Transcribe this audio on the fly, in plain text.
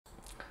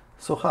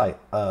So hi,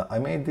 I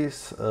made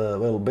this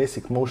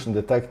basic motion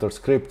detector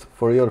script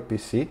for your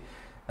PC,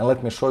 and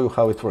let me show you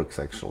how it works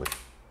actually.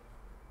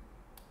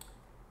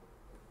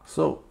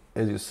 So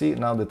as you see,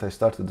 now that I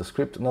started the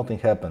script, nothing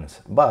happens.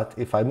 But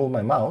if I move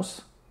my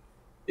mouse,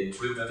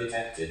 intruder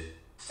detected.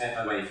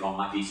 Step away from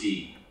my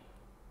PC.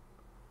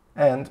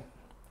 And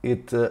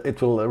it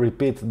will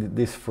repeat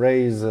this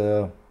phrase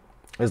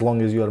as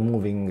long as you are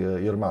moving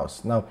your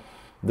mouse. Now,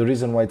 the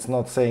reason why it's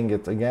not saying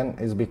it again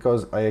is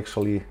because I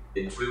actually...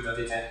 Intruder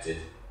detected.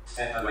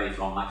 Step away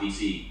from my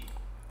PC.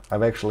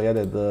 I've actually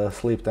added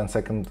sleep 10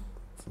 seconds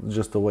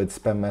just to avoid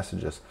spam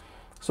messages.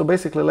 So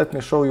basically, let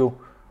me show you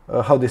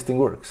how this thing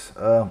works.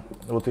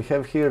 What we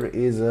have here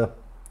is a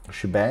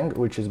shebang,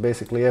 which is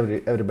basically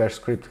every bash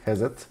script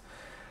has it.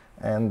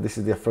 And this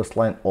is the first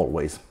line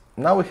always.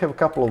 Now we have a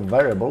couple of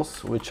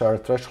variables, which are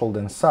threshold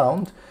and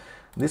sound.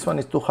 This one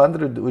is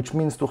 200, which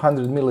means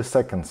 200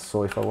 milliseconds.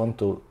 So if I want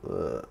to,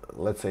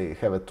 let's say,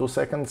 have it 2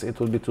 seconds, it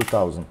will be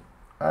 2000.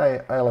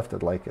 I left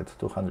it like it,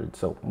 200,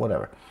 so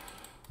whatever.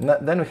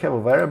 Then we have a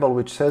variable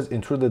which says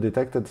intruder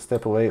detected,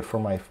 step away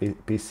from my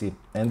PC.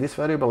 And this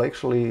variable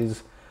actually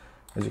is,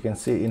 as you can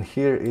see in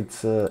here,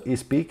 it's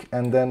eSpeak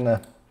and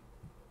then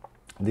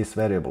this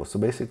variable. So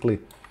basically,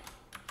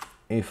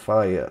 if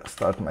I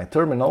start my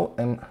terminal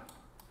and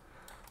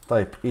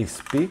type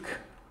eSpeak,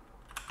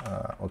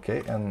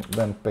 okay, and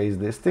then paste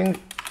this thing.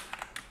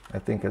 I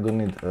think I don't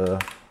need...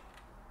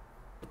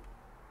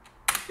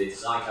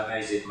 It's like a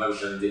basic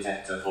motion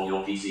detector for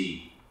your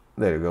PC.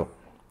 There you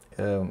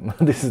go.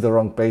 This is the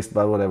wrong paste,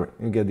 but whatever,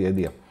 you get the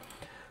idea.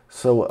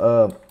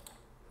 So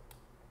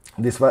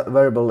this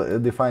variable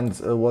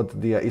defines what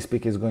the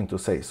eSpeak is going to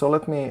say. So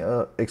let me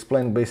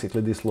explain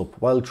basically this loop.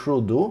 While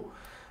true do,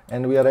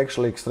 and we are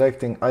actually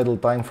extracting idle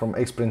time from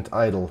xprint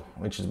idle,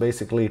 which is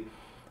basically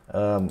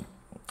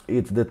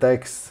it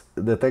detects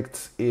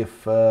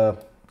if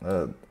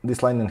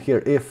this line in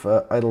here, if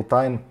idle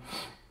time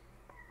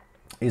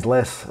is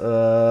less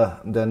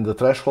than the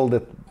threshold,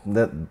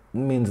 that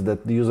means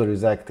that the user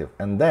is active.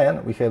 And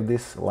then we have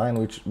this line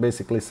which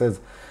basically says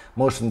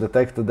motion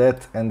detected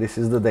at, and this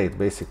is the date,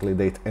 basically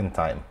date and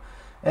time.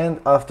 And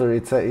after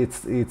it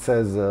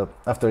says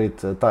after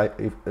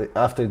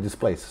it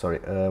displays, sorry,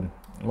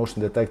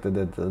 motion detected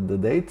at the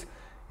date,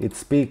 it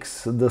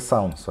speaks the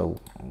sound. So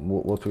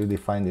what we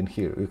defined in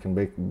here, you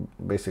can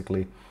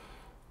basically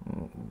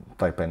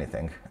type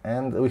anything.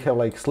 And we have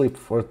like sleep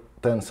for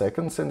 10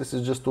 seconds, and this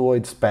is just to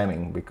avoid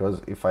spamming,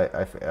 because if I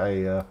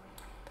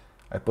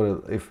put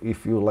it,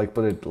 if you like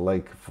put it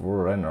like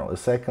for, I don't know, a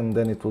second,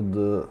 then it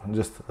would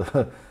just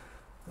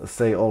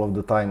say all of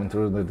the time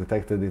intruder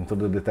detected,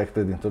 intruder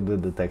detected, intruder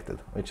detected,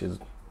 which is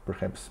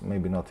perhaps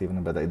maybe not even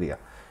a bad idea.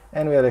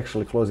 And we are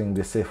actually closing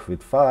this if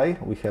with phi.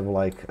 We have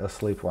like a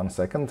sleep 1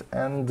 second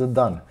and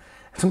done.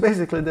 So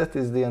basically that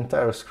is the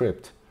entire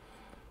script.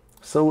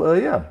 So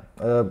yeah,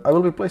 I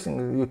will be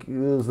placing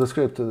the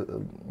script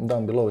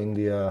down below in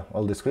the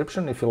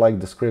description. If you like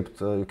the script,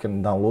 you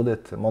can download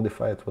it,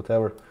 modify it,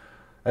 whatever.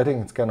 I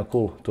think it's kind of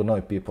cool to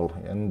annoy people,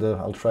 and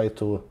I'll try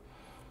to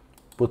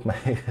put my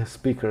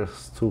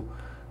speakers to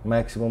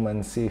maximum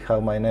and see how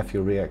my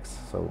nephew reacts.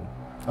 So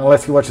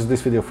unless he watches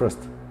this video first,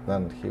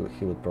 then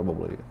he would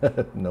probably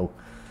know.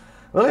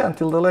 Well, yeah,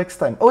 until the next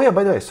time. Oh yeah,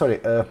 by the way, sorry,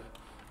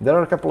 there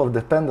are a couple of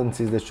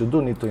dependencies that you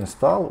do need to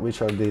install,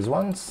 which are these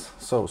ones.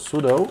 So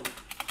sudo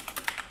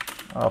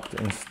apt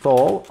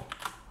install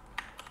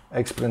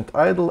xprint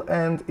idle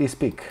and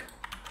eSpeak.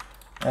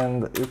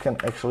 And you can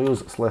actually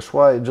use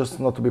 /y just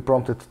not to be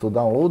prompted to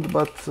download,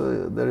 but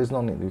there is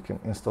no need. You can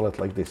install it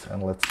like this,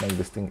 and let's make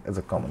this thing as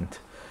a comment.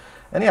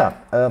 And yeah,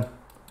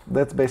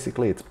 that's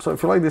basically it. So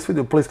if you like this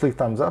video, please click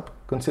thumbs up,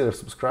 consider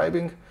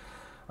subscribing.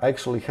 I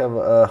actually have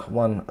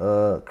one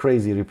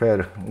crazy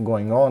repair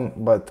going on,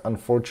 but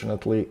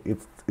unfortunately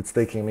it's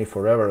taking me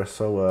forever.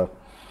 So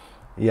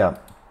yeah,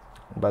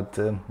 but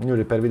new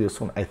repair video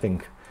soon, I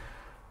think.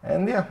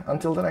 And yeah,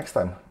 until the next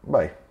time,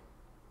 bye.